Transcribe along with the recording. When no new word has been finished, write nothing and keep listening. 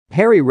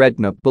Harry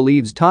Redknapp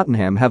believes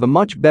Tottenham have a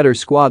much better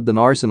squad than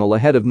Arsenal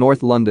ahead of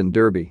North London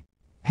derby.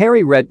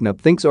 Harry Redknapp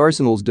thinks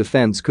Arsenal's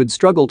defence could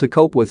struggle to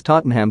cope with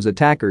Tottenham's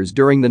attackers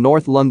during the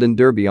North London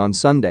derby on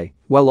Sunday,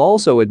 while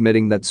also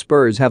admitting that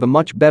Spurs have a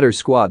much better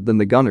squad than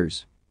the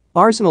Gunners.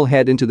 Arsenal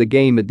head into the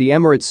game at the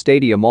Emirates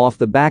Stadium off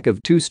the back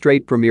of 2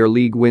 straight Premier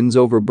League wins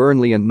over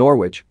Burnley and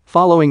Norwich,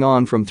 following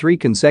on from 3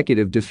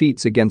 consecutive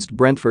defeats against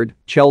Brentford,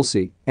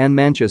 Chelsea, and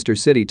Manchester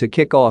City to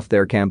kick off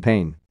their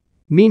campaign.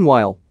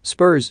 Meanwhile,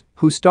 Spurs,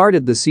 who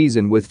started the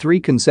season with 3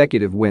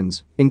 consecutive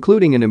wins,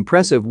 including an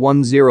impressive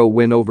 1-0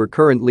 win over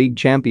current league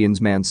champions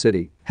Man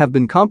City, have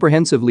been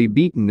comprehensively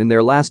beaten in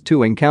their last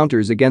 2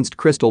 encounters against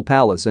Crystal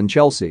Palace and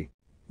Chelsea.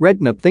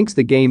 Redknapp thinks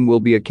the game will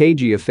be a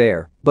cagey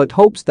affair, but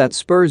hopes that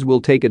Spurs will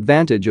take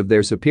advantage of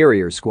their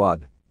superior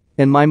squad.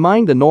 "In my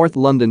mind, the North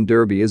London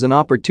derby is an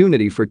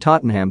opportunity for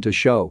Tottenham to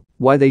show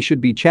why they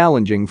should be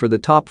challenging for the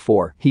top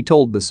 4, he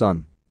told The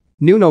Sun.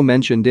 Nuno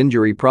mentioned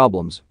injury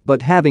problems,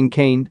 but having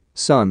Kane,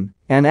 Son,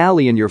 and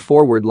Ali in your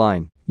forward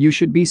line, you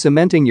should be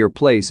cementing your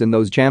place in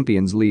those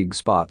Champions League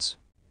spots.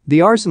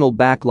 The Arsenal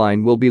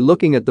backline will be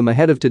looking at them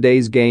ahead of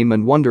today's game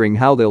and wondering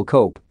how they'll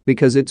cope,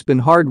 because it's been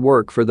hard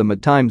work for them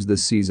at times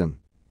this season.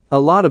 A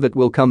lot of it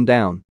will come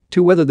down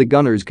to whether the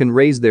Gunners can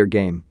raise their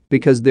game,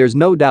 because there's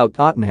no doubt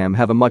Tottenham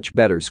have a much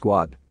better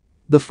squad."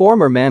 The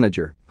former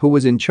manager, who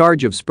was in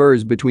charge of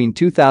Spurs between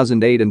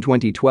 2008 and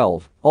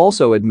 2012,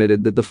 also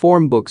admitted that the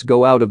form books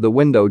go out of the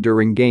window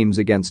during games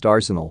against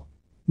Arsenal.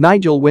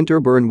 Nigel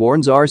Winterburn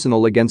warns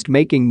Arsenal against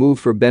making move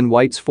for Ben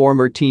White's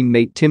former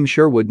teammate Tim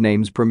Sherwood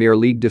names Premier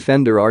League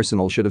defender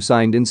Arsenal should have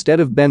signed instead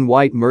of Ben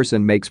White.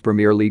 Merson makes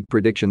Premier League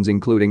predictions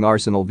including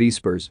Arsenal v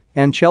Spurs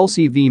and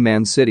Chelsea v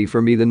Man City.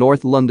 "For me, the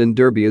North London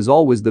derby is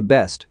always the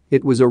best.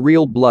 It was a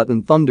real blood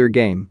and thunder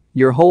game.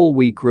 Your whole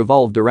week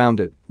revolved around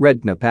it,"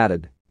 Redknapp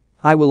added.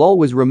 "I will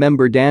always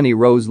remember Danny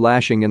Rose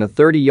lashing in a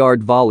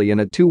 30-yard volley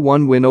in a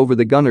 2-1 win over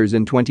the Gunners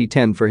in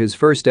 2010 for his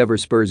first ever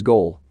Spurs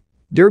goal.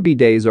 Derby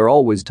days are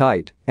always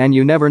tight, and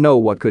you never know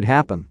what could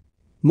happen."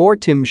 More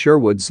Tim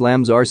Sherwood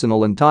slams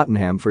Arsenal and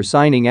Tottenham for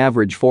signing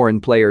average foreign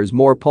players.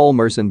 More Paul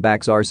Merson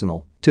backs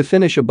Arsenal to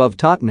finish above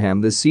Tottenham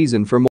this season. For more